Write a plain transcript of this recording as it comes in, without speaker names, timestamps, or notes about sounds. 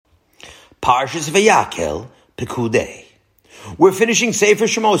Parshas Vayakel Pekudei. We're finishing Sefer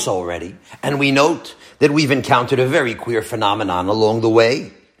Shemos already, and we note that we've encountered a very queer phenomenon along the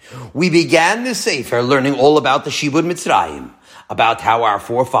way. We began this Sefer learning all about the Shibud Mitzrayim, about how our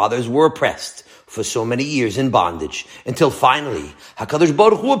forefathers were oppressed for so many years in bondage, until finally HaKadosh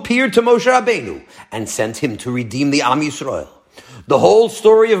Baruch Hu appeared to Moshe Rabbeinu and sent him to redeem the Am Yisrael. The whole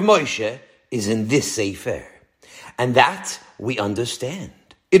story of Moshe is in this Sefer, and that we understand.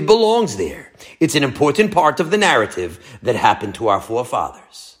 It belongs there. It's an important part of the narrative that happened to our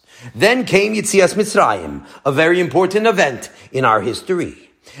forefathers. Then came Yetzias Mitzrayim, a very important event in our history.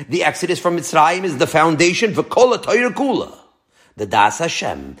 The Exodus from Mitzrayim is the foundation for Kol HaTorah Kula, the Das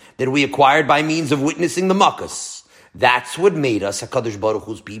Hashem that we acquired by means of witnessing the Makkos. That's what made us HaKadosh Baruch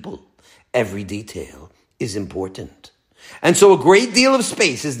Hu's people. Every detail is important. And so a great deal of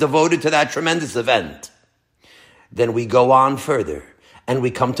space is devoted to that tremendous event. Then we go on further, and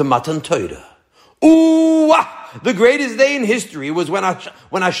we come to Matan Torah. The greatest day in history was when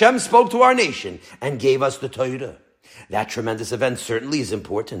Hashem spoke to our nation and gave us the Torah. That tremendous event certainly is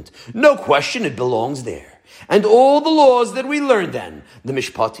important. No question it belongs there. And all the laws that we learned then, the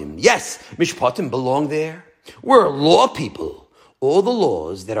Mishpatim, yes, Mishpatim belong there. We're a law people. All the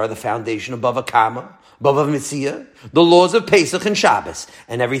laws that are the foundation above Akama, above Mitzvah, the laws of Pesach and Shabbos,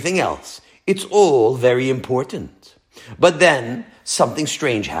 and everything else. It's all very important. But then something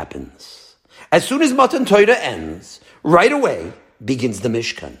strange happens. As soon as Matan Torah ends, right away begins the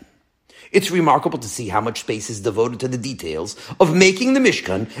Mishkan. It's remarkable to see how much space is devoted to the details of making the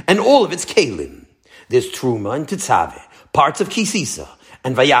Mishkan and all of its kelim. There's Truma and Tetzaveh, parts of Kisisa,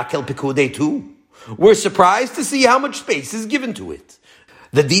 and Vayakel Pekudei too. We're surprised to see how much space is given to it.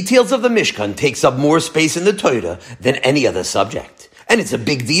 The details of the Mishkan takes up more space in the Torah than any other subject. And it's a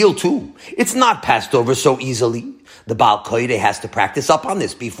big deal too. It's not passed over so easily. The Baal Koide has to practice up on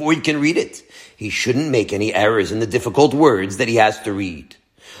this before he can read it. He shouldn't make any errors in the difficult words that he has to read.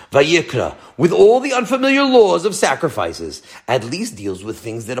 Vayikra, with all the unfamiliar laws of sacrifices, at least deals with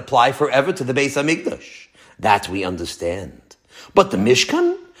things that apply forever to the Beis HaMikdash. That we understand. But the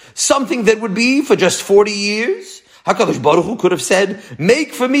Mishkan? Something that would be for just 40 years? HaKadosh Baruch Hu could have said,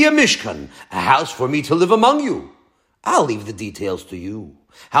 make for me a Mishkan, a house for me to live among you. I'll leave the details to you.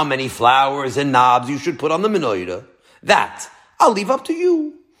 How many flowers and knobs you should put on the menorah, that I'll leave up to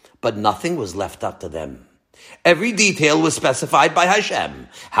you. But nothing was left up to them. Every detail was specified by Hashem.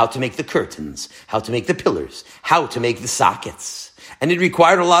 How to make the curtains, how to make the pillars, how to make the sockets. And it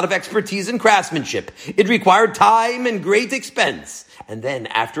required a lot of expertise and craftsmanship. It required time and great expense. And then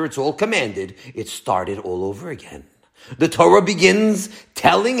after it's all commanded, it started all over again. The Torah begins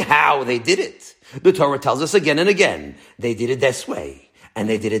telling how they did it. The Torah tells us again and again, they did it this way, and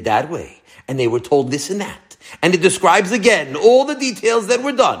they did it that way, and they were told this and that. And it describes again all the details that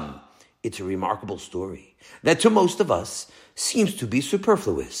were done. It's a remarkable story that to most of us seems to be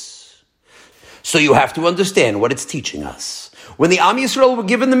superfluous. So you have to understand what it's teaching us. When the Am Yisrael were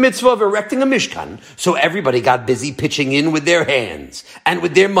given the mitzvah of erecting a Mishkan, so everybody got busy pitching in with their hands, and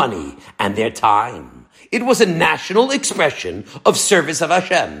with their money, and their time. It was a national expression of service of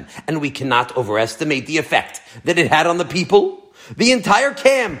Hashem, and we cannot overestimate the effect that it had on the people. The entire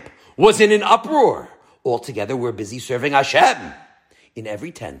camp was in an uproar. Altogether, we're busy serving Hashem. In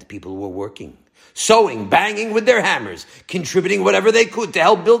every tent, people were working, sewing, banging with their hammers, contributing whatever they could to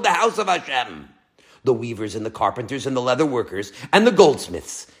help build the house of Hashem. The weavers and the carpenters and the leather workers and the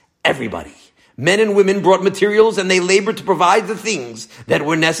goldsmiths, everybody. Men and women brought materials and they labored to provide the things that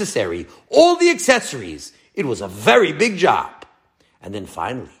were necessary. All the accessories. It was a very big job. And then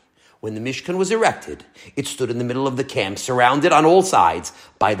finally, when the Mishkan was erected, it stood in the middle of the camp, surrounded on all sides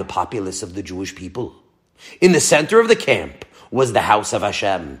by the populace of the Jewish people. In the center of the camp was the house of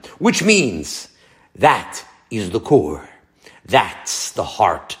Hashem, which means that is the core. That's the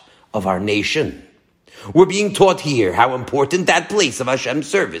heart of our nation. We're being taught here how important that place of Hashem's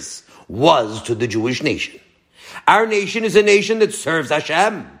service was to the Jewish nation. Our nation is a nation that serves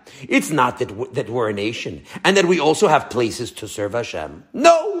Hashem. It's not that we're a nation and that we also have places to serve Hashem.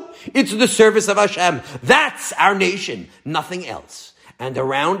 No, it's the service of Hashem. That's our nation, nothing else. And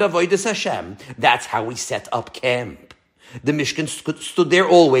around Avodas Hashem, that's how we set up camp. The Mishkan stood there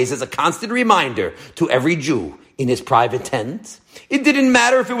always as a constant reminder to every Jew in his private tent. It didn't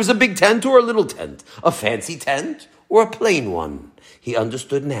matter if it was a big tent or a little tent, a fancy tent or a plain one. He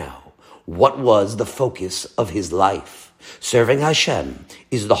understood now what was the focus of his life. Serving Hashem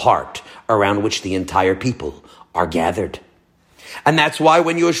is the heart around which the entire people are gathered. And that's why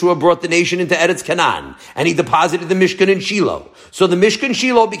when Yeshua brought the nation into Eretz Canaan and he deposited the Mishkan in Shiloh, so the Mishkan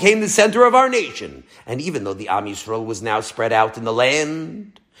Shiloh became the center of our nation. And even though the Am Yisrael was now spread out in the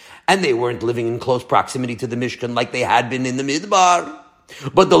land, and they weren't living in close proximity to the Mishkan like they had been in the Midbar.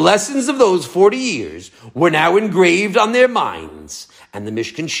 But the lessons of those 40 years were now engraved on their minds, and the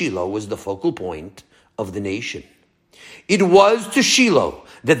Mishkan Shiloh was the focal point of the nation. It was to Shiloh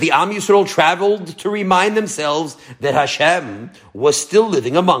that the Am Yisrael traveled to remind themselves that Hashem was still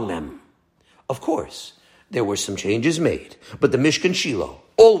living among them. Of course, there were some changes made, but the Mishkan Shiloh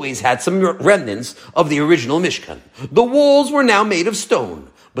always had some remnants of the original Mishkan. The walls were now made of stone,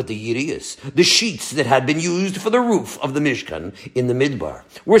 but the yiriyas, the sheets that had been used for the roof of the Mishkan in the Midbar,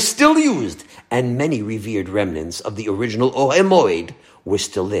 were still used, and many revered remnants of the original Ohel Moed were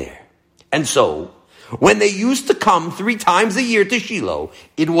still there. And so, when they used to come 3 times a year to Shiloh,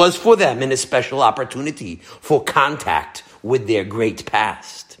 it was for them an especial opportunity for contact with their great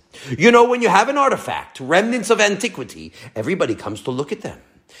past. You know, when you have an artifact, remnants of antiquity, everybody comes to look at them,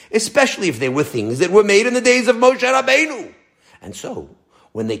 especially if they were things that were made in the days of Moshe Rabbeinu. And so,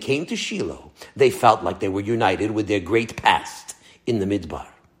 when they came to Shiloh, they felt like they were united with their great past in the Midbar.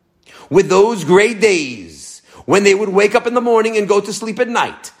 With those great days, when they would wake up in the morning and go to sleep at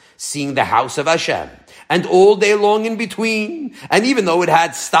night, seeing the house of Hashem, and all day long in between, and even though it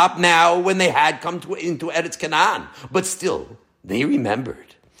had stopped now when they had come into Eretz Canaan, but still, they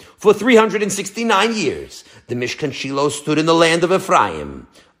remembered. For 369 years, the Mishkan Shiloh stood in the land of Ephraim,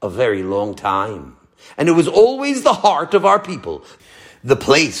 a very long time. And it was always the heart of our people, the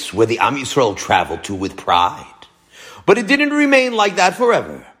place where the Am Yisrael traveled to with pride. But it didn't remain like that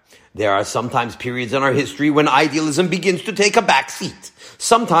forever. There are sometimes periods in our history when idealism begins to take a back seat.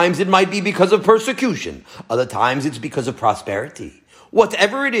 Sometimes it might be because of persecution. Other times it's because of prosperity.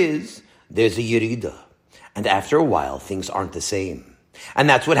 Whatever it is, there's a yirida. And after a while, things aren't the same. And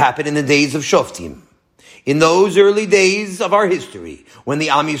that's what happened in the days of Shoftim. In those early days of our history, when the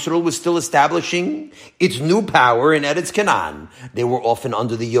Am Yisrael was still establishing its new power in Eretz Canaan, they were often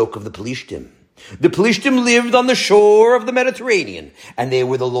under the yoke of the Pelishtim. The Pelishtim lived on the shore of the Mediterranean, and they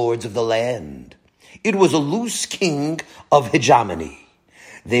were the lords of the land. It was a loose king of hegemony.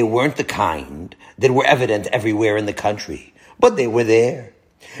 They weren't the kind that were evident everywhere in the country, but they were there.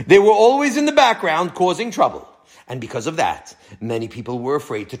 They were always in the background causing trouble, and because of that, many people were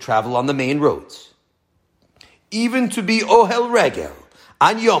afraid to travel on the main roads. Even to be Ohel Regel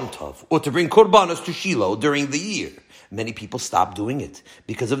on Yom Tov, or to bring korbanos to Shiloh during the year, many people stopped doing it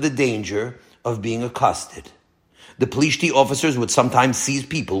because of the danger of being accosted. The Pelishti officers would sometimes seize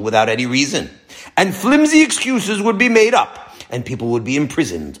people without any reason, and flimsy excuses would be made up, and people would be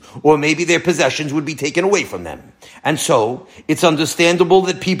imprisoned, or maybe their possessions would be taken away from them. And so, it's understandable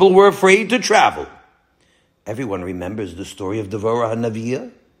that people were afraid to travel. Everyone remembers the story of Devorah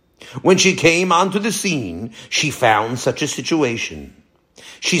HaNaviah. When she came onto the scene, she found such a situation.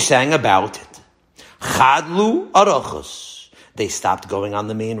 She sang about it. Chadlu arochos. They stopped going on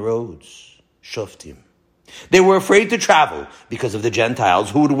the main roads. Shoftim. They were afraid to travel because of the Gentiles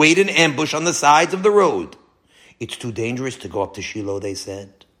who would wait in ambush on the sides of the road. It's too dangerous to go up to Shiloh, they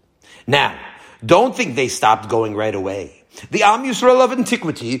said. Now, don't think they stopped going right away. The Am Yisrael of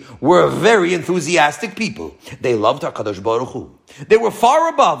antiquity were a very enthusiastic people. They loved HaKadosh Baruch Hu. They were far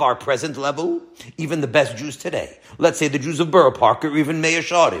above our present level, even the best Jews today. Let's say the Jews of Borough Park or even Mea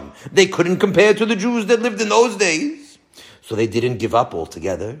Sharim. They couldn't compare to the Jews that lived in those days. So they didn't give up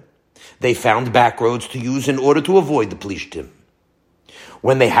altogether. They found back roads to use in order to avoid the Pelishtim.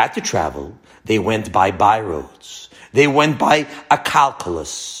 When they had to travel, they went by byroads. They went by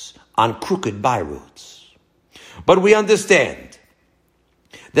akalkalos, on crooked byroads. But we understand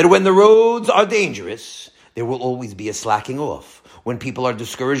that when the roads are dangerous, there will always be a slacking off. When people are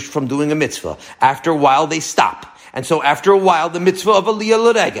discouraged from doing a mitzvah, after a while they stop. And so after a while, the mitzvah of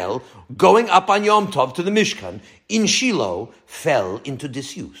Aliyah L'Regel, going up on Yom Tov to the Mishkan, in Shiloh, fell into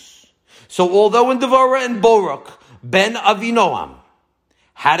disuse. So although in Devorah and Baruch, Ben Avinoam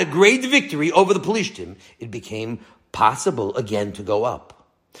had a great victory over the Pelishtim, it became possible again to go up.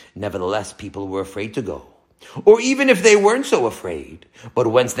 Nevertheless, people were afraid to go. Or even if they weren't so afraid, but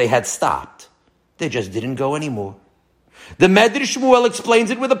once they had stopped, they just didn't go anymore. The Medrash Shmuel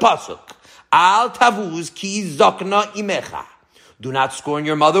explains it with a pasuk. Al tavuz ki zokna imecha. Do not scorn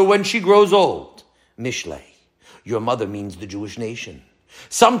your mother when she grows old. Mishlei. Your mother means the Jewish nation.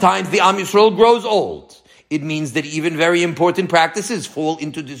 Sometimes the Am Yisrael grows old. It means that even very important practices fall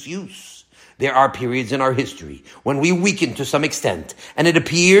into disuse. There are periods in our history when we weaken to some extent, and it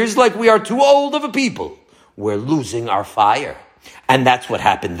appears like we are too old of a people. We're losing our fire. And that's what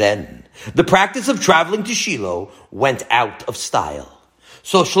happened then. The practice of traveling to Shiloh went out of style.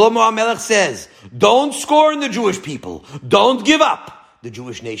 So Shlomo HaMelech says, don't scorn the Jewish people. Don't give up. The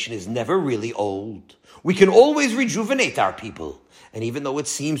Jewish nation is never really old. We can always rejuvenate our people. And even though it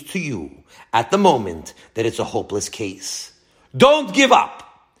seems to you at the moment that it's a hopeless case, don't give up.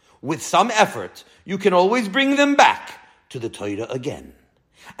 With some effort, you can always bring them back to the Torah again.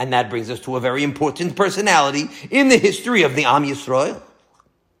 And that brings us to a very important personality in the history of the Am Yisrael.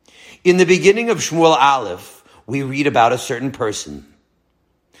 In the beginning of Shmuel Aleph, we read about a certain person.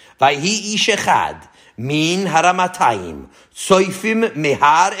 Vayhi ish echad min haramatayim tsoifim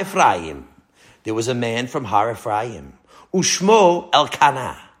mehar Ephraim. There was a man from Har Ephraim, Ushmo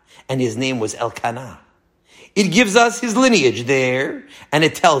Elkanah, and his name was Elkanah. It gives us his lineage there, and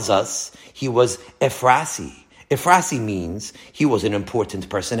it tells us he was Ephrasi. Ephrasi means he was an important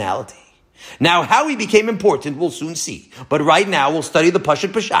personality. Now, how he became important, we'll soon see. But right now, we'll study the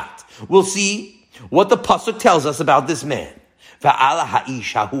Pashat Peshat. We'll see what the Pasuk tells us about this man. Va'ala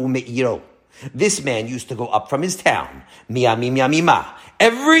ha'ish hahu me'iro. This man used to go up from his town, miyamim yamima,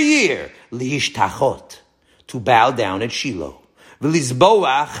 every year, lihishtachot, to bow down at Shiloh,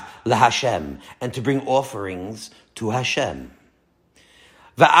 v'lizboach laHashem, and to bring offerings to Hashem.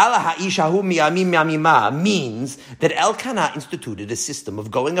 Va'ala ha'ishahu miyamim yamima means that Elkanah instituted a system of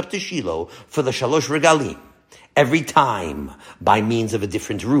going up to Shiloh for the Shalosh Regalim, every time by means of a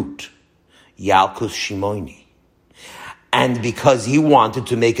different route, Yalkus Shimoini. And because he wanted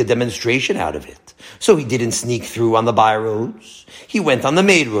to make a demonstration out of it. So he didn't sneak through on the by roads. He went on the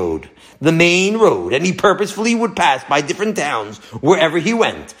main road, and he purposefully would pass by different towns wherever he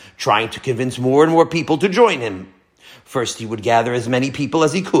went, trying to convince more and more people to join him. First, he would gather as many people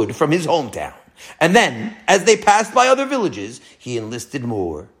as he could from his hometown. And then, as they passed by other villages, he enlisted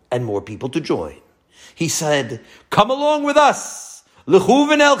more and more people to join. He said, "Come along with us.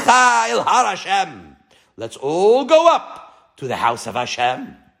 L'chuven elcha el har Hashem. Let's all go up to the house of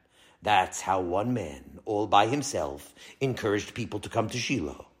Hashem." That's how one man, all by himself, encouraged people to come to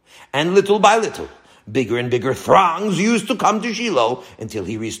Shiloh. And little by little, bigger and bigger throngs used to come to Shiloh until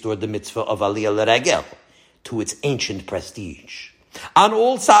he restored the mitzvah of Aliyah L'Regel to its ancient prestige. On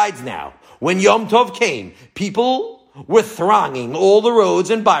all sides now, when Yom Tov came, people were thronging all the roads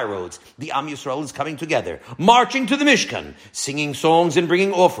and byroads. The Am Yisrael is coming together, marching to the Mishkan, singing songs and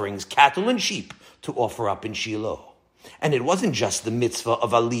bringing offerings, cattle and sheep, to offer up in Shiloh. And it wasn't just the mitzvah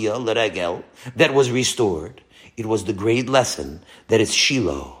of Aliyah L'Regel that was restored. It was the great lesson that it's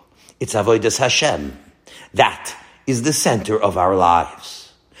Shiloh. It's Avodas Hashem. That is the center of our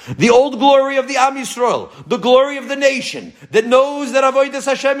lives. The old glory of the Am Yisrael, the glory of the nation that knows that Avodas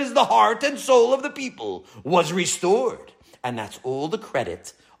Hashem is the heart and soul of the people, was restored. And that's all the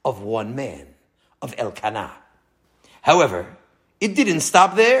credit of one man, of Elkanah. However, it didn't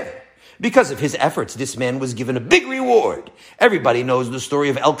stop there. Because of his efforts, this man was given a big reward. Everybody knows the story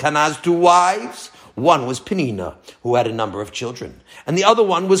of Elkanah's two wives. One was Penina, who had a number of children. And the other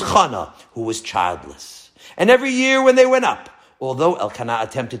one was Chana, who was childless. And every year when they went up, although Elkanah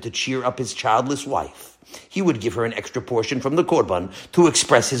attempted to cheer up his childless wife, he would give her an extra portion from the korban to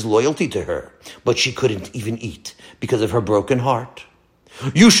express his loyalty to her. But she couldn't even eat because of her broken heart.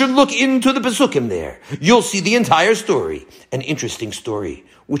 You should look into the Pesukim there. You'll see the entire story, an interesting story,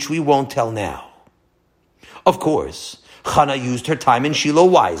 which we won't tell now. Of course, Chana used her time in Shiloh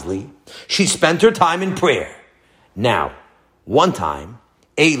wisely. She spent her time in prayer. Now, one time,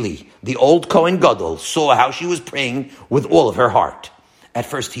 Eli, the old Kohen Gadol, saw how she was praying with all of her heart. At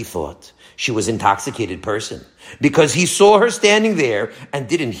first he thought she was an intoxicated person because he saw her standing there and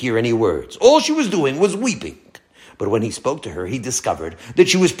didn't hear any words. All she was doing was weeping. But when he spoke to her, he discovered that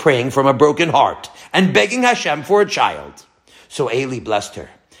she was praying from a broken heart and begging Hashem for a child. So Eli blessed her.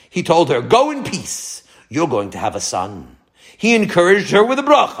 He told her, "Go in peace. You're going to have a son." He encouraged her with a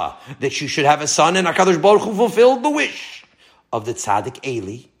bracha that she should have a son, and HaKadosh Baruch Hu fulfilled the wish of the tzaddik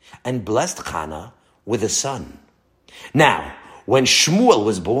Eli and blessed Chana with a son. Now, when Shmuel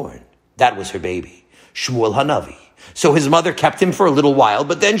was born, that was her baby, Shmuel Hanavi. So his mother kept him for a little while,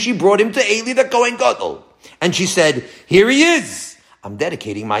 but then she brought him to Eli the Kohen Gadol. And she said, "Here he is. I'm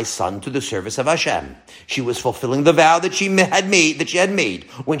dedicating my son to the service of Hashem." She was fulfilling the vow that she had made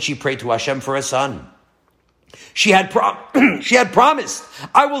when she prayed to Hashem for a son. She had promised,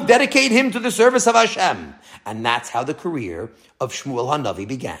 "I will dedicate him to the service of Hashem." And that's how the career of Shmuel Hanavi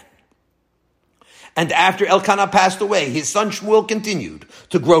began. And after Elkanah passed away, his son Shmuel continued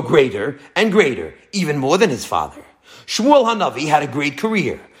to grow greater and greater, even more than his father. Shmuel Hanavi had a great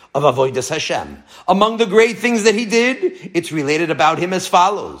career of Avodas Hashem. Among the great things that he did, it's related about him as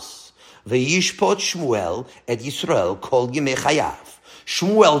follows. V'yishpot Shmuel et Yisrael kol yimei chayav.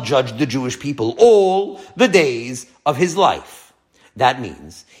 Shmuel judged the Jewish people all the days of his life. That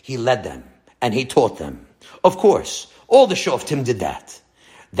means he led them and he taught them. Of course, all the Shoftim did that.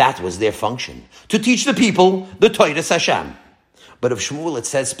 That was their function, to teach the people the Torah Hashem. But of Shmuel it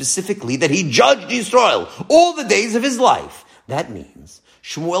says specifically that he judged Yisrael all the days of his life. That means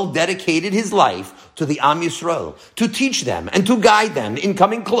Shmuel dedicated his life to the Am Yisrael, to teach them and to guide them in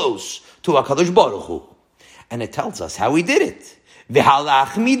coming close to HaKadosh Baruch Hu. And it tells us how he did it.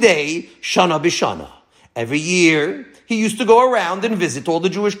 V'halach midei shana b'shana. Every year, he used to go around and visit all the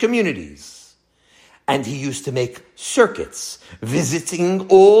Jewish communities. And he used to make circuits, visiting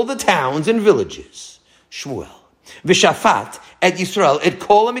all the towns and villages. Shmuel. V'shafat et Yisrael et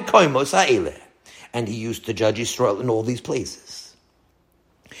kol ha'mikoymos ha'eleh. And he used to judge Yisrael in all these places.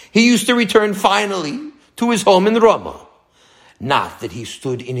 He used to return finally to his home in Ramah. Not that he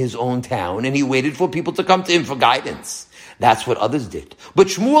stood in his own town and he waited for people to come to him for guidance. That's what others did. But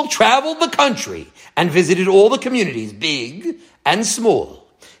Shmuel traveled the country and visited all the communities, big and small.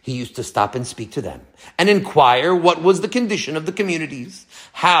 He used to stop and speak to them and inquire what was the condition of the communities.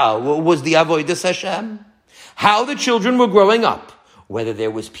 How was the Avodas Hashem? How the children were growing up, whether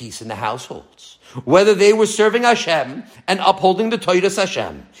there was peace in the households, whether they were serving Hashem and upholding the Toras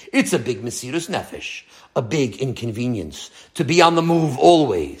Hashem. It's a big Mesirus Nefesh, a big inconvenience to be on the move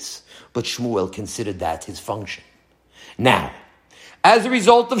always. But Shmuel considered that his function. Now, as a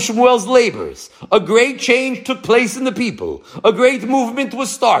result of Shmuel's labors, a great change took place in the people. A great movement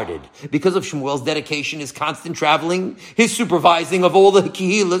was started because of Shmuel's dedication, his constant traveling, his supervising of all the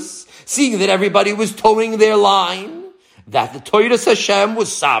Kehilas, seeing that everybody was towing their line, that the Toras Hashem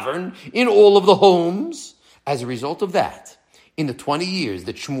was sovereign in all of the homes. As a result of that, in the 20 years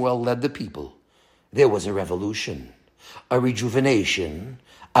that Shmuel led the people, there was a revolution, a rejuvenation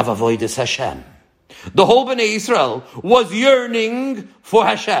of Avodas Hashem. The whole Bnei Yisrael was yearning for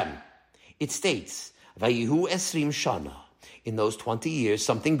Hashem. It states, Vayihu Esrim Shana. In those 20 years,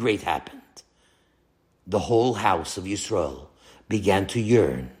 something great happened. The whole house of Yisrael began to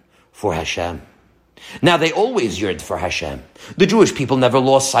yearn for Hashem. Now, they always yearned for Hashem. The Jewish people never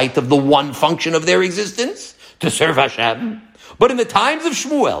lost sight of the one function of their existence, to serve Hashem. But in the times of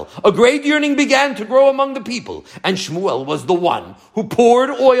Shmuel, a great yearning began to grow among the people. And Shmuel was the one who poured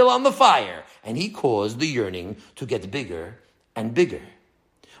oil on the fire. And he caused the yearning to get bigger and bigger.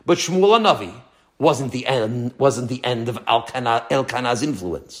 But Shmuel HaNavi wasn't the end of Elkanah's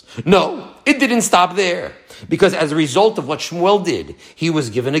influence. No, it didn't stop there. Because as a result of what Shmuel did, he was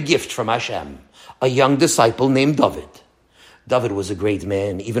given a gift from Hashem, a young disciple named David. David was a great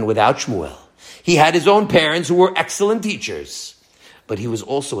man, even without Shmuel. He had his own parents who were excellent teachers. But he was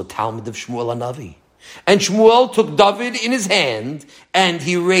also a Talmud of Shmuel HaNavi. And Shmuel took David in his hand and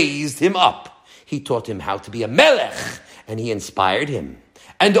he raised him up. He taught him how to be a melech and he inspired him.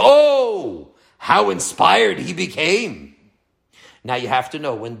 And oh, how inspired he became. Now you have to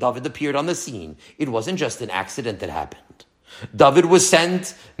know, when David appeared on the scene, it wasn't just an accident that happened. David was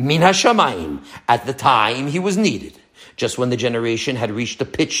sent min hashamayim at the time he was needed. Just when the generation had reached a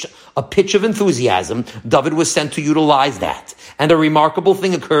pitch of enthusiasm, David was sent to utilize that. And a remarkable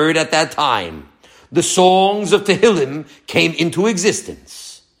thing occurred at that time. The songs of Tehillim came into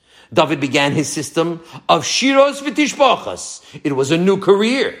existence. David began his system of Shiros V'Tishbachas. It was a new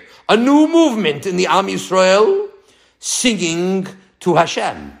career, a new movement in the Am Yisrael, singing to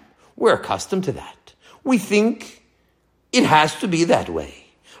Hashem. We're accustomed to that. We think it has to be that way.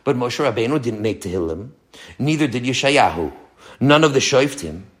 But Moshe Rabbeinu didn't make Tehillim. Neither did Yeshayahu. None of the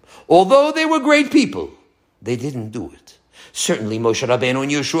Shoftim. Although they were great people, they didn't do it. Certainly Moshe Rabbeinu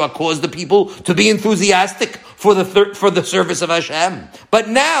and Yeshua caused the people to be enthusiastic for the service of Hashem. But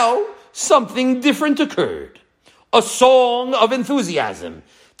now, something different occurred. A song of enthusiasm.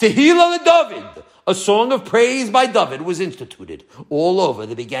 Tehillah David, a song of praise by David, was instituted. All over,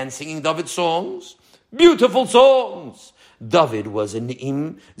 they began singing David's songs. Beautiful songs. David was a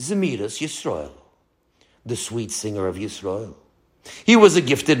Ne'im Zemiras Yisrael, the sweet singer of Yisrael. He was a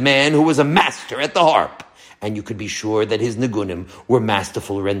gifted man who was a master at the harp. And you could be sure that his nigunim were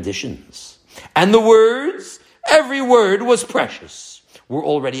masterful renditions. And the words, every word was precious. We're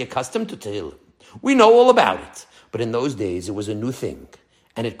already accustomed to Tehillim. We know all about it. But in those days, it was a new thing.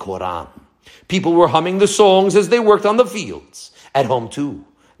 And it caught on. People were humming the songs as they worked on the fields. At home, too,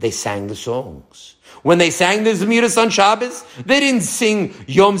 they sang the songs. When they sang the Zemiras on Shabbos, they didn't sing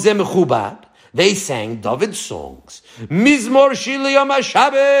Yom Zeh Mechubad. They sang David's songs. Mizmor Shili Yom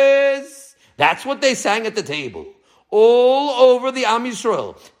HaShabbos. That's what they sang at the table. All over the Am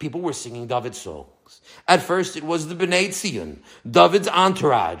Yisrael, people were singing David's songs. At first, it was the Bnei Tzion, David's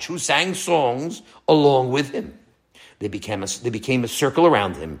entourage, who sang songs along with him. They became a circle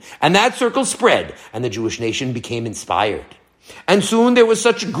around him. And that circle spread, and the Jewish nation became inspired. And soon there was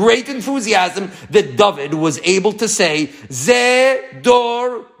such great enthusiasm that David was able to say, Ze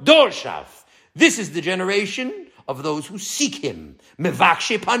Dor Dorshav. This is the generation of those who seek him,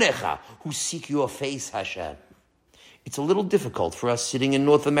 mevakshe panecha, who seek your face, Hashem. It's a little difficult for us sitting in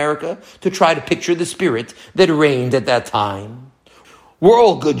North America to try to picture the spirit that reigned at that time. We're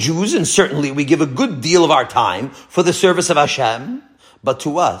all good Jews, and certainly we give a good deal of our time for the service of Hashem, but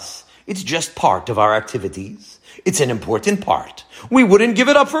to us, it's just part of our activities. It's an important part. We wouldn't give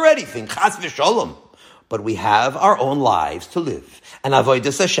it up for anything, chas v'sholom. But we have our own lives to live, and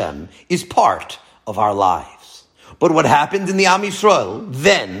Avodas Hashem is part of our lives. But what happened in the Am Yisrael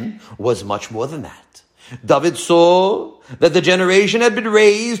then was much more than that. David saw that the generation had been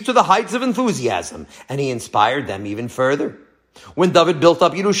raised to the heights of enthusiasm, and he inspired them even further. When David built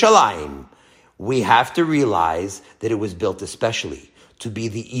up Yerushalayim, we have to realize that it was built especially to be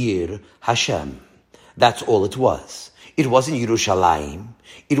the Ir Hashem. That's all it was. It wasn't Yerushalayim.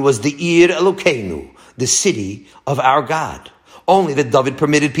 It was the Ir Elokeinu, the city of our God. Only that David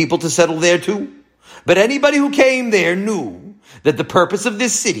permitted people to settle there too. But anybody who came there knew that the purpose of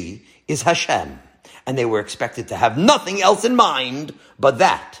this city is Hashem, and they were expected to have nothing else in mind but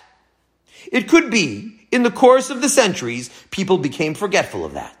that. It could be, in the course of the centuries, people became forgetful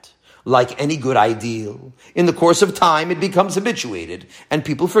of that. Like any good ideal, in the course of time it becomes habituated, and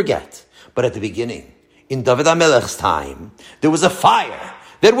people forget. But at the beginning, in David HaMelech's time, there was a fire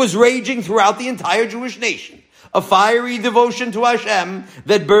that was raging throughout the entire Jewish nation, a fiery devotion to Hashem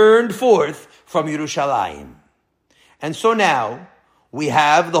that burned forth from Yerushalayim. And so now, we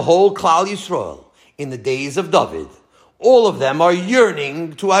have the whole Klal Yisrael in the days of David. All of them are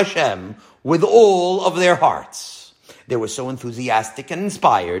yearning to Hashem with all of their hearts. They were so enthusiastic and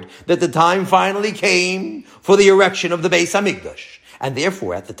inspired that the time finally came for the erection of the Beis HaMikdash. And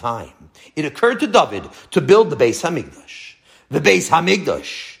therefore, at the time, it occurred to David to build the Beis HaMikdash. The Beis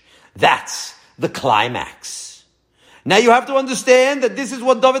HaMikdash, that's the climax. Now you have to understand that this is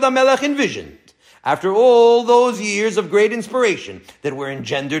what David HaMelech envisioned. After all those years of great inspiration that were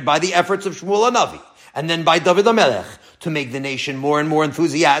engendered by the efforts of Shmuel HaNavi, and then by David HaMelech, to make the nation more and more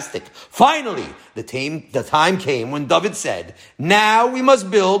enthusiastic. Finally, the time came when David said, now we must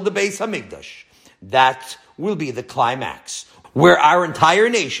build the Beis HaMikdash. That will be the climax, where our entire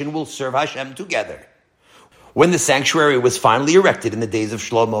nation will serve Hashem together. When the sanctuary was finally erected in the days of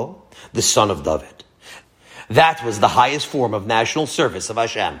Shlomo, the son of David, that was the highest form of national service of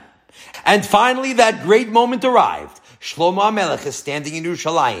Hashem. And finally, that great moment arrived. Shlomo HaMelech is standing in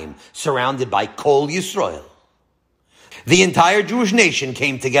Yerushalayim, surrounded by Kol Yisrael. The entire Jewish nation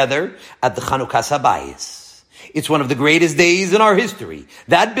came together at the Chanukas HaBayis. It's one of the greatest days in our history.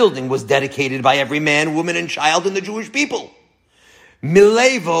 That building was dedicated by every man, woman, and child in the Jewish people.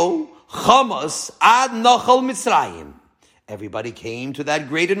 Milevo Chamas ad Nachal Mitzrayim. Everybody came to that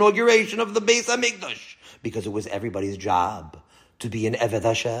great inauguration of the Beis HaMikdash because it was everybody's job to be an Eved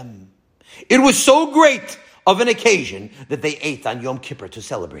Hashem. It was so great of an occasion that they ate on Yom Kippur to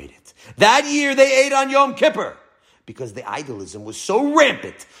celebrate it. That year they ate on Yom Kippur because the idolism was so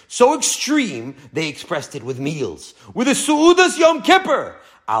rampant, so extreme, they expressed it with meals. With a Su'udas Yom Kippur,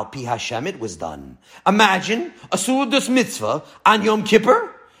 Al Pi Hashem it was done. Imagine a Su'udas mitzvah on Yom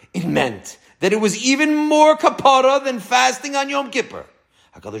Kippur. It meant that it was even more kapara than fasting on Yom Kippur.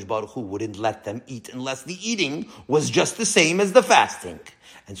 HaKadosh Baruch Hu wouldn't let them eat unless the eating was just the same as the fasting.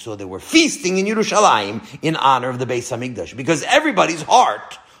 And so they were feasting in Yerushalayim in honor of the Beis HaMikdash because everybody's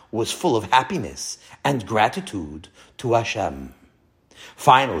heart was full of happiness and gratitude to Hashem.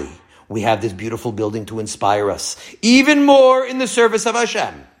 Finally, we have this beautiful building to inspire us even more in the service of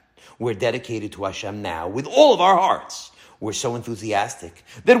Hashem. We're dedicated to Hashem now with all of our hearts. We're so enthusiastic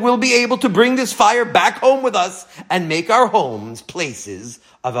that we'll be able to bring this fire back home with us and make our homes places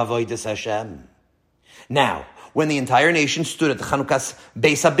of Avodas Hashem. Now, when the entire nation stood at the Chanukas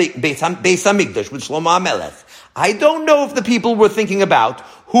Beis HaMikdash with Shlomo HaMelech, I don't know if the people were thinking about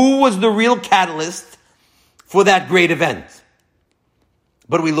who was the real catalyst for that great event.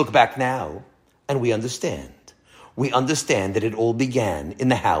 But we look back now and we understand. We understand that it all began in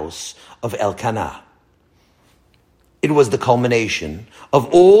the house of Elkanah. It was the culmination of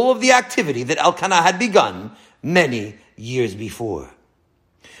all of the activity that Elkanah had begun many years before.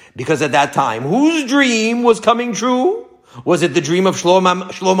 Because at that time, whose dream was coming true? Was it the dream of Shlomo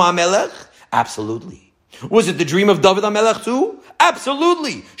HaMelech? Absolutely. Was it the dream of David HaMelech too?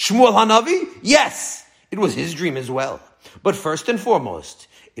 Absolutely. Shmuel HaNavi? Yes. It was his dream as well. But first and foremost,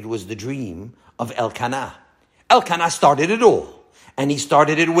 it was the dream of Elkanah. Elkanah started it all. And he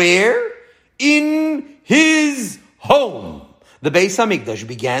started it where? In his home. The Beis HaMikdash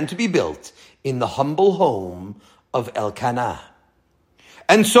began to be built in the humble home of Elkanah.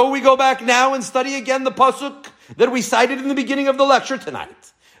 And so we go back now and study again the pasuk that we cited in the beginning of the lecture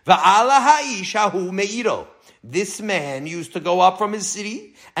tonight. Va'ala ha'ish hahu me'iro. This man used to go up from his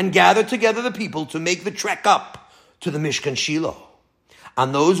city and gather together the people to make the trek up to the Mishkan Shiloh.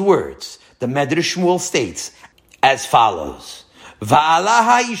 On those words, the Medrash Shmuel states as follows, Va'ala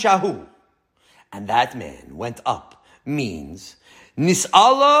ha'ishahu, and that man went up, means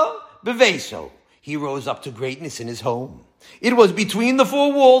Nis'ala beveso, he rose up to greatness in his home. It was between the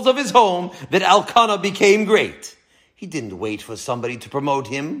four walls of his home that Elkanah became great. He didn't wait for somebody to promote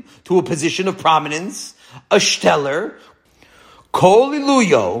him to a position of prominence, a shtetler. Kol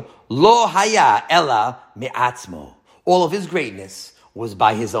iluyo lo haya ella me'atzmo. All of his greatness was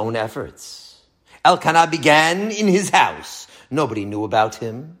by his own efforts. Elkanah began in his house. Nobody knew about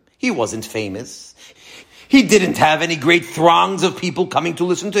him. He wasn't famous. He didn't have any great throngs of people coming to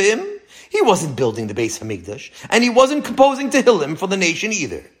listen to him. He wasn't building the Beis Hamikdash, and he wasn't composing Tehillim for the nation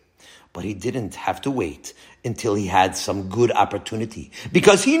either. But he didn't have to wait until he had some good opportunity,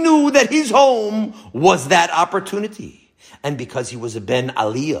 because he knew that his home was that opportunity. And because he was a Ben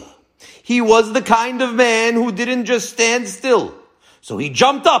Aliyah, he was the kind of man who didn't just stand still. So he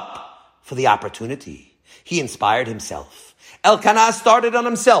jumped up for the opportunity. He inspired himself. Elkanah started on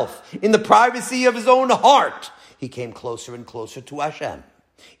himself. In the privacy of his own heart, he came closer and closer to Hashem.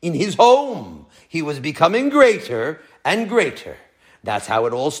 In his home, he was becoming greater and greater. That's how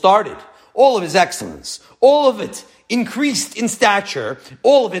it all started. All of his excellence, all of it increased in stature,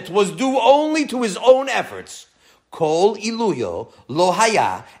 all of it was due only to his own efforts. Kol iluyo lo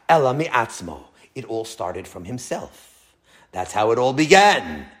haya ela mi'atzmo. It all started from himself. That's how it all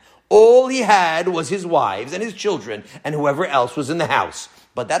began. All he had was his wives and his children and whoever else was in the house.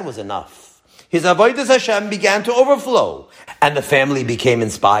 But that was enough. His avodas Hashem began to overflow, and the family became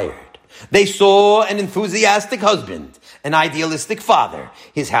inspired. They saw an enthusiastic husband, an idealistic father.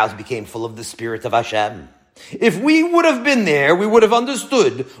 His house became full of the spirit of Hashem. If we would have been there, we would have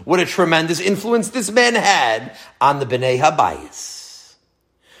understood what a tremendous influence this man had on the Bnei Habayis.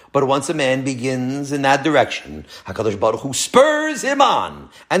 But once a man begins in that direction, HaKadosh Baruch Hu spurs him on.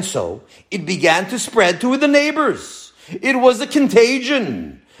 And so, it began to spread to the neighbors. It was a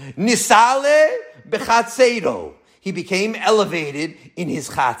contagion. Nisale bechatzeiro. He became elevated in his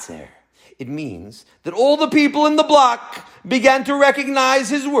chatzer. It means that all the people in the block began to recognize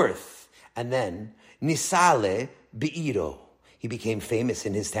his worth. And then, Nisale be'iro. He became famous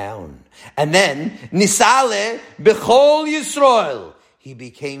in his town. And then, Nisale bechol Yisrael. He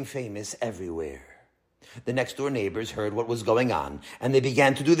became famous everywhere. The next door neighbors heard what was going on, and they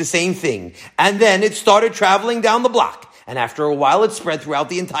began to do the same thing. And then it started traveling down the block. And after a while, it spread throughout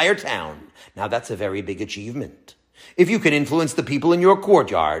the entire town. Now that's a very big achievement. If you can influence the people in your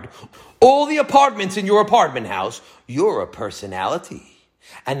courtyard, all the apartments in your apartment house, you're a personality.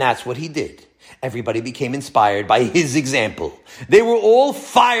 And that's what he did. Everybody became inspired by his example. They were all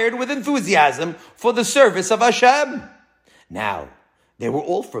fired with enthusiasm for the service of Hashem. Now, they were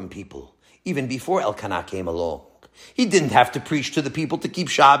all from people, even before Elkanah came along. He didn't have to preach to the people to keep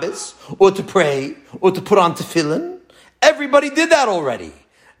Shabbos, or to pray, or to put on tefillin. Everybody did that already.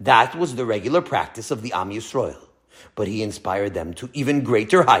 That was the regular practice of the Am Yisrael. But he inspired them to even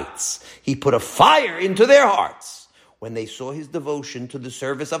greater heights. He put a fire into their hearts. When they saw his devotion to the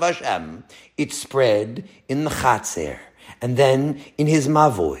service of Hashem, it spread in the Chatzer, and then in his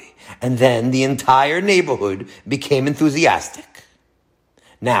Mavoy, and then the entire neighborhood became enthusiastic.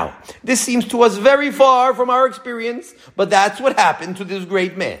 Now, this seems to us very far from our experience, but that's what happened to this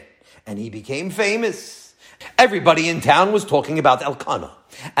great man. And he became famous. Everybody in town was talking about Elkanah,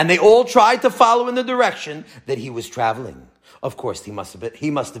 and they all tried to follow in the direction that he was traveling. Of course, he must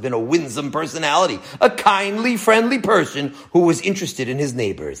have been a winsome personality, a kindly, friendly person who was interested in his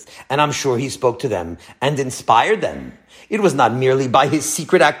neighbors. And I'm sure he spoke to them and inspired them. It was not merely by his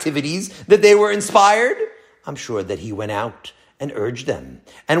secret activities that they were inspired. I'm sure that he went out and urged them.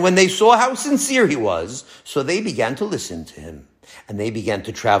 And when they saw how sincere he was, so they began to listen to him. And they began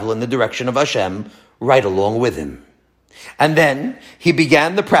to travel in the direction of Hashem right along with him. And then he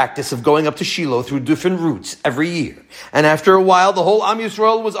began the practice of going up to Shiloh through different routes every year. And after a while, the whole Am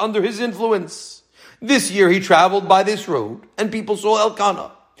Yisrael was under his influence. This year he traveled by this road, and people saw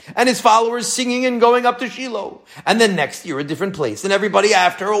Elkanah and his followers singing and going up to Shiloh. And then next year a different place. And everybody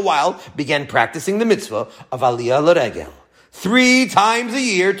after a while began practicing the mitzvah of Aliyah L'Regel, 3 times a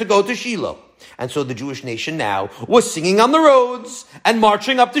year to go to Shiloh. And so the Jewish nation now was singing on the roads and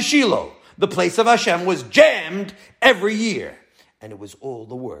marching up to Shiloh. The place of Hashem was jammed every year. And it was all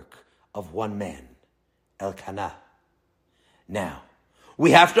the work of one man, Elkanah. Now,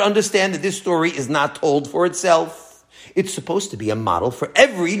 we have to understand that this story is not told for itself. It's supposed to be a model for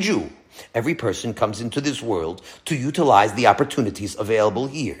every Jew. Every person comes into this world to utilize the opportunities available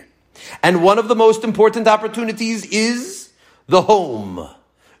here. And one of the most important opportunities is the home.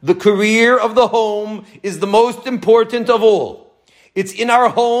 The career of the home is the most important of all. It's in our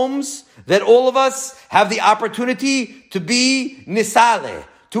homes that all of us have the opportunity to be nisale,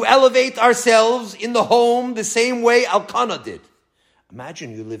 to elevate ourselves in the home the same way Elkanah did.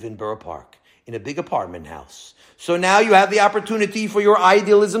 Imagine you live in Borough Park, in a big apartment house. So now you have the opportunity for your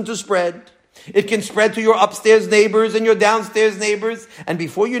idealism to spread. It can spread to your upstairs neighbors and your downstairs neighbors. And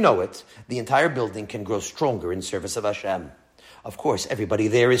before you know it, the entire building can grow stronger in service of Hashem. Of course, everybody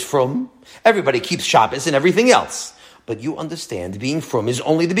there is frum. Everybody keeps Shabbos and everything else. But you understand, being frum is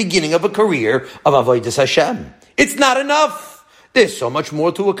only the beginning of a career of Avodas Hashem. It's not enough. There's so much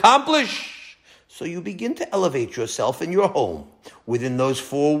more to accomplish. So you begin to elevate yourself in your home. Within those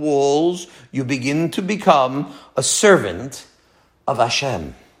four walls, you begin to become a servant of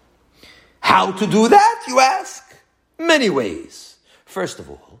Hashem. How to do that, you ask? Many ways. First of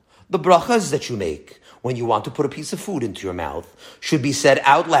all, the brachas that you make when you want to put a piece of food into your mouth should be said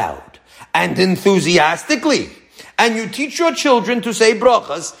out loud and enthusiastically. And you teach your children to say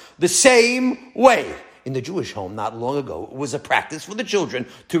brachas the same way. In the Jewish home not long ago, it was a practice for the children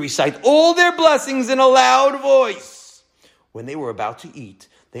to recite all their blessings in a loud voice. When they were about to eat,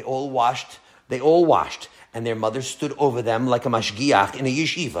 they all washed, and their mother stood over them like a mashgiach in a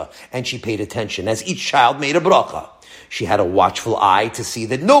yeshiva, and she paid attention as each child made a bracha. She had a watchful eye to see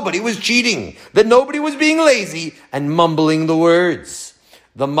that nobody was cheating, that nobody was being lazy and mumbling the words.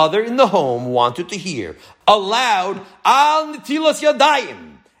 The mother in the home wanted to hear a loud al nitilas yadayim.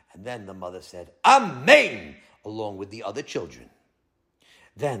 And then the mother said, Amen, along with the other children.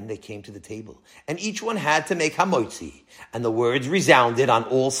 Then they came to the table, and each one had to make hamotzi, and the words resounded on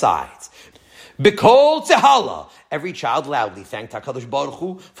all sides. B'kol tzehala, every child loudly thanked HaKadosh Baruch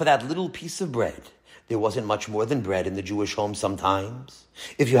Hu for that little piece of bread. There wasn't much more than bread in the Jewish home sometimes.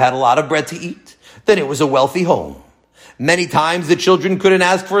 If you had a lot of bread to eat, then it was a wealthy home. Many times the children couldn't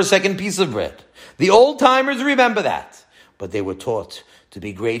ask for a second piece of bread. The old-timers remember that, but they were taught to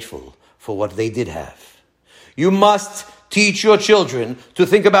be grateful for what they did have. You must teach your children to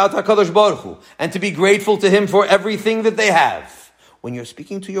think about HaKadosh Baruch Hu and to be grateful to Him for everything that they have. When you're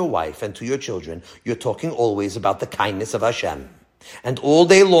speaking to your wife and to your children, you're talking always about the kindness of Hashem. And all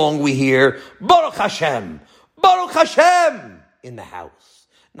day long we hear, Baruch Hashem, Baruch Hashem, in the house.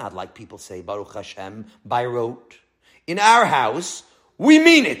 Not like people say Baruch Hashem by rote. In our house, we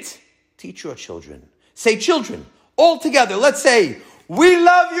mean it. Teach your children. Say, children, all together, let's say, we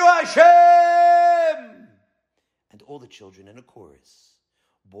love you, Hashem! And all the children in a chorus,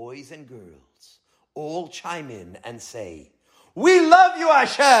 boys and girls, all chime in and say, we love you,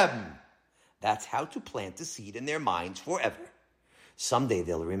 Hashem! That's how to plant a seed in their minds forever. Someday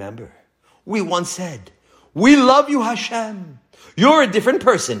they'll remember. We once said, we love you, Hashem. You're a different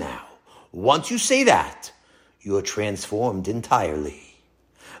person now. Once you say that, you're transformed entirely.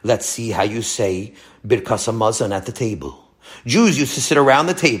 Let's see how you say Birkas Hamazon at the table. Jews used to sit around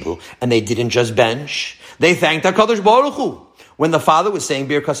the table, and they didn't just bench. They thanked HaKadosh Baruch Hu. When the father was saying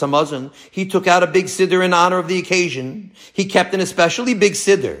Birkas Hamazon, he took out a big siddur in honor of the occasion. He kept an especially big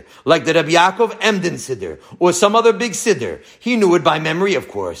siddur, like the Rabbi Yaakov Emden siddur, or some other big siddur. He knew it by memory, of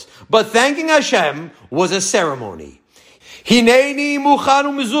course. But thanking Hashem was a ceremony. Hineni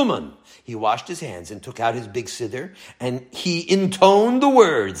muchanu mizuman. He washed his hands and took out his big siddur, and he intoned the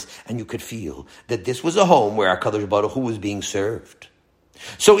words, and you could feel that this was a home where HaKadosh Baruch Hu was being served.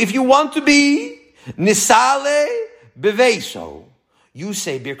 So if you want to be nisale beveso, you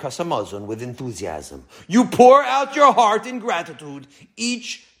say Birkas Hamazon with enthusiasm. You pour out your heart in gratitude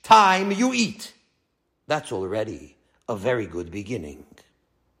each time you eat. That's already a very good beginning.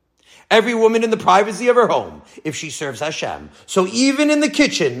 Every woman in the privacy of her home, if she serves Hashem, so even in the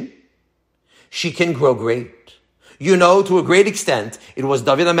kitchen, she can grow great. You know, to a great extent, it was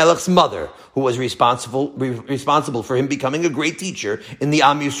David HaMelech's mother who was responsible for him becoming a great teacher in the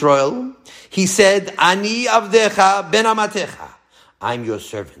Am Yisrael. He said, Ani avdecha ben amatecha. I'm your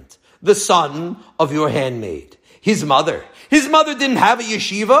servant, the son of your handmaid. His mother didn't have a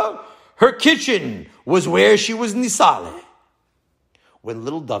yeshiva. Her kitchen was where she was nisale. When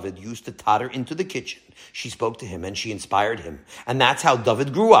little David used to totter into the kitchen, she spoke to him and she inspired him. And that's how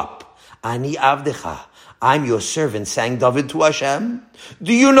David grew up. Ani avdecha, I'm your servant, sang David to Hashem.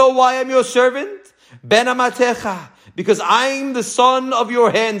 Do you know why I'm your servant? Ben amatecha, because I'm the son of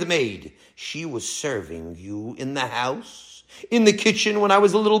your handmaid. She was serving you in the house, in the kitchen when I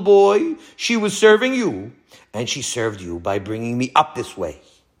was a little boy. She was serving you, and she served you by bringing me up this way.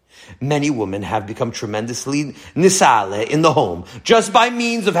 Many women have become tremendously nisale in the home, just by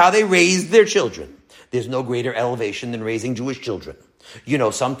means of how they raised their children. There's no greater elevation than raising Jewish children.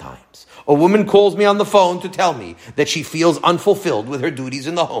 Sometimes a woman calls me on the phone to tell me that she feels unfulfilled with her duties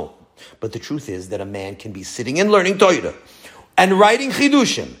in the home. But the truth is that a man can be sitting and learning Torah and writing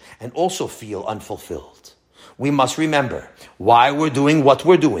Chidushim and also feel unfulfilled. We must remember why we're doing what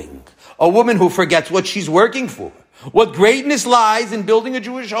we're doing. A woman who forgets what she's working for, what greatness lies in building a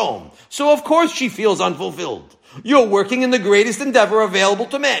Jewish home. So of course she feels unfulfilled. You're working in the greatest endeavor available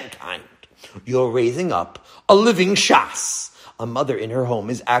to mankind. You're raising up a living Shas. A mother in her home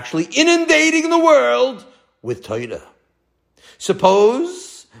is actually inundating the world with Torah.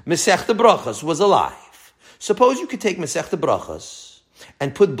 Suppose Masechta Brachos was alive. Suppose you could take Masechta Brachos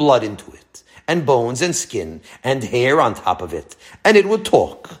and put blood into it, and bones and skin and hair on top of it, and it would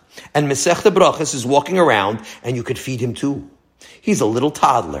talk. And Masechta Brachos is walking around, and you could feed him too. He's a little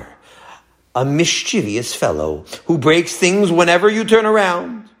toddler, a mischievous fellow who breaks things whenever you turn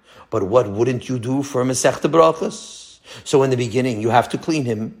around. But what wouldn't you do for Masechta Brachos? So in the beginning, you have to clean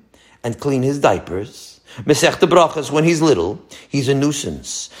him and clean his diapers. Masechta Brachos, when he's little, he's a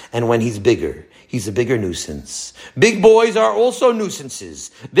nuisance. And when he's bigger, he's a bigger nuisance. Big boys are also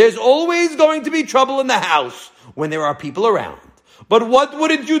nuisances. There's always going to be trouble in the house when there are people around. But what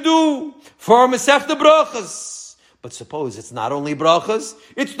wouldn't you do for Masechta Brachos? But suppose it's not only Brachos,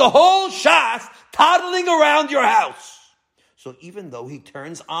 it's the whole Shas toddling around your house. So even though he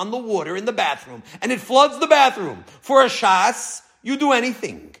turns on the water in the bathroom and it floods the bathroom, for a Shas, you do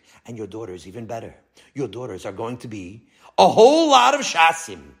anything. And your daughters even better. Your daughters are going to be a whole lot of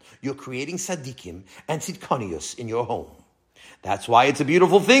Shasim. You're creating Tzaddikim and Tzidkonius in your home. That's why it's a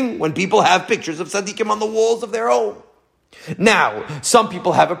beautiful thing when people have pictures of Tzaddikim on the walls of their home. Now, some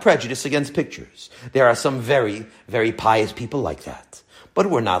people have a prejudice against pictures. There are some very, very pious people like that. But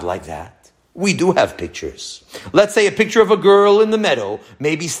we're not like that. We do have pictures. Let's say a picture of a girl in the meadow,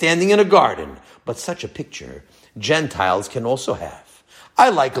 maybe standing in a garden. But such a picture, Gentiles can also have. I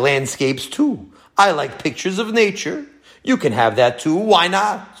like landscapes too. I like pictures of nature. You can have that too. Why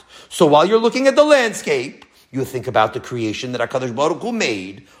not? So while you're looking at the landscape, you think about the creation that HaKadosh Baruch Hu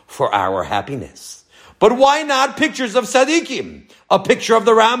made for our happiness. But why not pictures of Tzaddikim? A picture of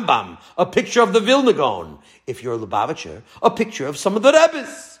the Rambam. A picture of the Vilna Gaon. If you're a Lubavitcher, a picture of some of the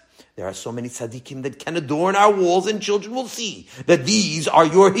Rebbes. There are so many tzaddikim that can adorn our walls, and children will see that these are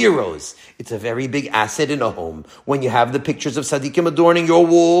your heroes. It's a very big asset in a home when you have the pictures of tzaddikim adorning your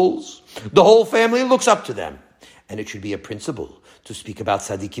walls. The whole family looks up to them. And it should be a principle to speak about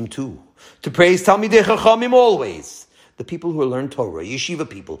tzaddikim too. To praise Talmidei Chachamim always. The people who learn Torah, yeshiva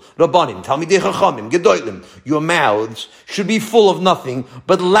people, Rabbanim, Talmidei Chachamim, Gedolim, your mouths should be full of nothing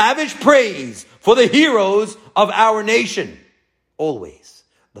but lavish praise for the heroes of our nation. Always.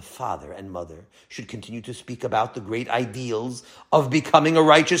 The father and mother should continue to speak about the great ideals of becoming a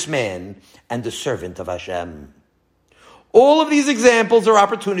righteous man and the servant of Hashem. All of these examples are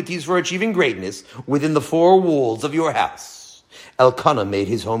opportunities for achieving greatness within the four walls of your house. Elkanah made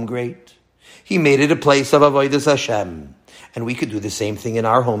his home great. He made it a place of avodas Hashem. And we could do the same thing in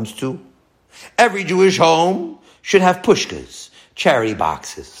our homes too. Every Jewish home should have pushkas, charity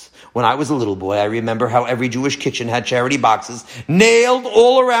boxes. When I was a little boy, I remember how every Jewish kitchen had charity boxes nailed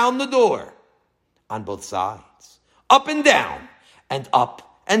all around the door, on both sides, up and down, and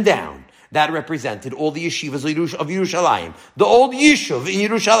up and down. That represented all the yeshivas of Yerushalayim, the old yishuv in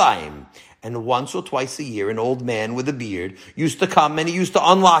Yerushalayim. And once or twice a year, an old man with a beard used to come and he used to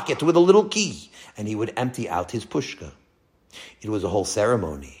unlock it with a little key, and he would empty out his pushka. It was a whole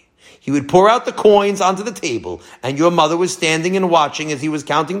ceremony. He would pour out the coins onto the table, and your mother was standing and watching as he was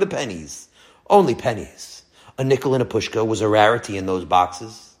counting the pennies. Only pennies. A nickel in a pushka was a rarity in those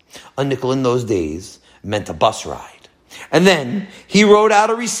boxes. A nickel in those days meant a bus ride. And then he wrote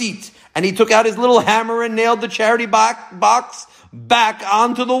out a receipt, and he took out his little hammer and nailed the charity box back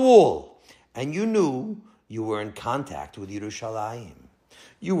onto the wall. And you knew you were in contact with Yerushalayim.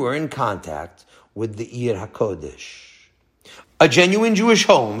 You were in contact with the Ir HaKodesh. A genuine Jewish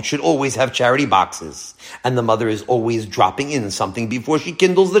home should always have charity boxes, and the mother is always dropping in something before she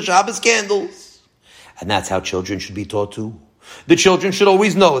kindles the Shabbos candles. And that's how children should be taught too. The children should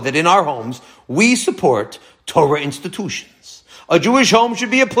always know that in our homes, we support Torah institutions. A Jewish home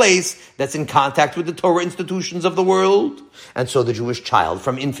should be a place that's in contact with the Torah institutions of the world. And so the Jewish child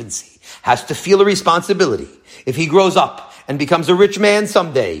from infancy has to feel a responsibility. If he grows up and becomes a rich man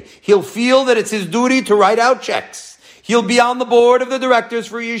someday, he'll feel that it's his duty to write out checks. He'll be on the board of the directors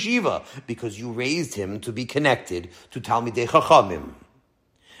for yeshiva because you raised him to be connected to Talmidei Chachamim.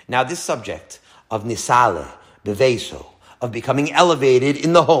 Now this subject of nisale, beveso, of becoming elevated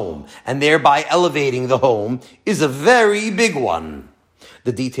in the home and thereby elevating the home is a very big one.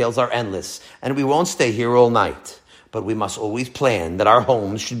 The details are endless and we won't stay here all night. but we must always plan that our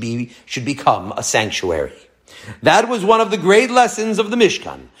homes should become a sanctuary. That was one of the great lessons of the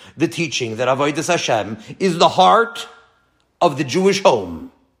Mishkan, the teaching that Avodas Hashem is the heart of the Jewish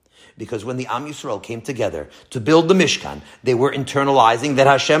home. Because when the Am Yisrael came together to build the Mishkan, they were internalizing that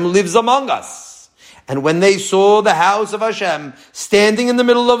Hashem lives among us. And when they saw the house of Hashem standing in the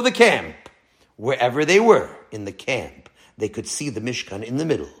middle of the camp, wherever they were in the camp, they could see the Mishkan in the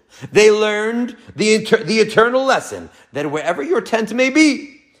middle. They learned the eternal lesson that wherever your tent may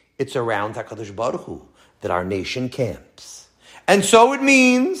be, it's around HaKadosh Baruch Hu that our nation camps. And so it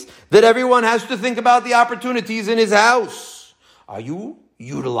means that everyone has to think about the opportunities in his house. Are you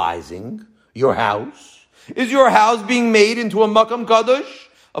utilizing your house? Is your house being made into a Makam Kadosh,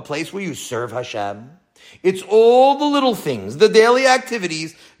 a place where you serve Hashem? It's all the little things, the daily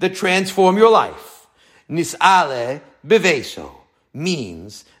activities that transform your life. Nis'ale beveso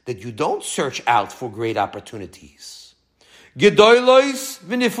means that you don't search out for great opportunities. Gedoylois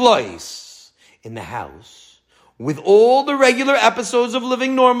v'niflois. In the house, with all the regular episodes of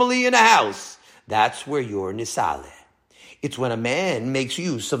living normally in a house, that's where you're nisale. It's when a man makes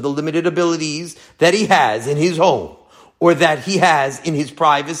use of the limited abilities that he has in his home, or that he has in his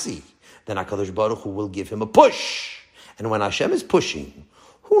privacy, then HaKadosh Baruch Hu will give him a push. And when Hashem is pushing,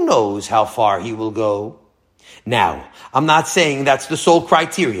 who knows how far he will go? Now, I'm not saying that's the sole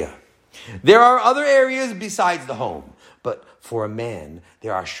criteria. There are other areas besides the home. But for a man,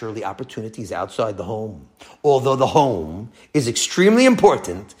 there are surely opportunities outside the home. Although the home is extremely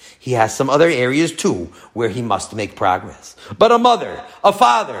important, he has some other areas too where he must make progress. But a mother, a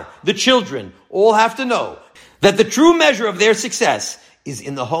father, the children all have to know that the true measure of their success is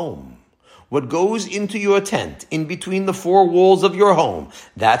in the home. What goes into your tent, in between the four walls of your home,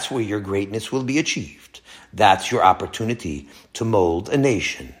 that's where your greatness will be achieved. That's your opportunity to mold a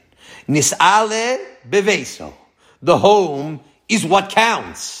nation. Nis'ale beveso. The home is what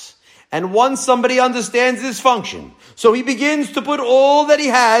counts. And once somebody understands this function, so he begins to put all that he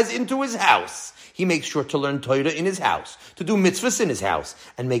has into his house. He makes sure to learn Torah in his house, to do mitzvahs in his house,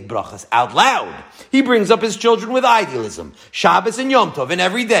 and make brachas out loud. He brings up his children with idealism. Shabbos and Yom Tov and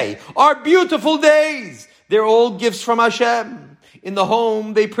every day are beautiful days. They're all gifts from Hashem. In the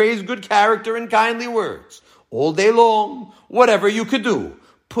home, they praise good character and kindly words. All day long, whatever you could do,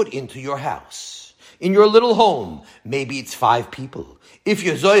 put into your house. In your little home, maybe it's 5 people. If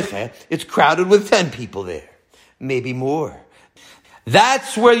you're Zoiche, it's crowded with 10 people there. Maybe more.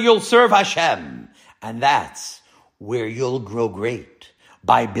 That's where you'll serve Hashem. And that's where you'll grow great.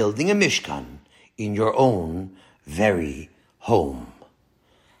 By building a Mishkan in your own very home.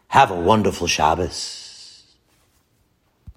 Have a wonderful Shabbos.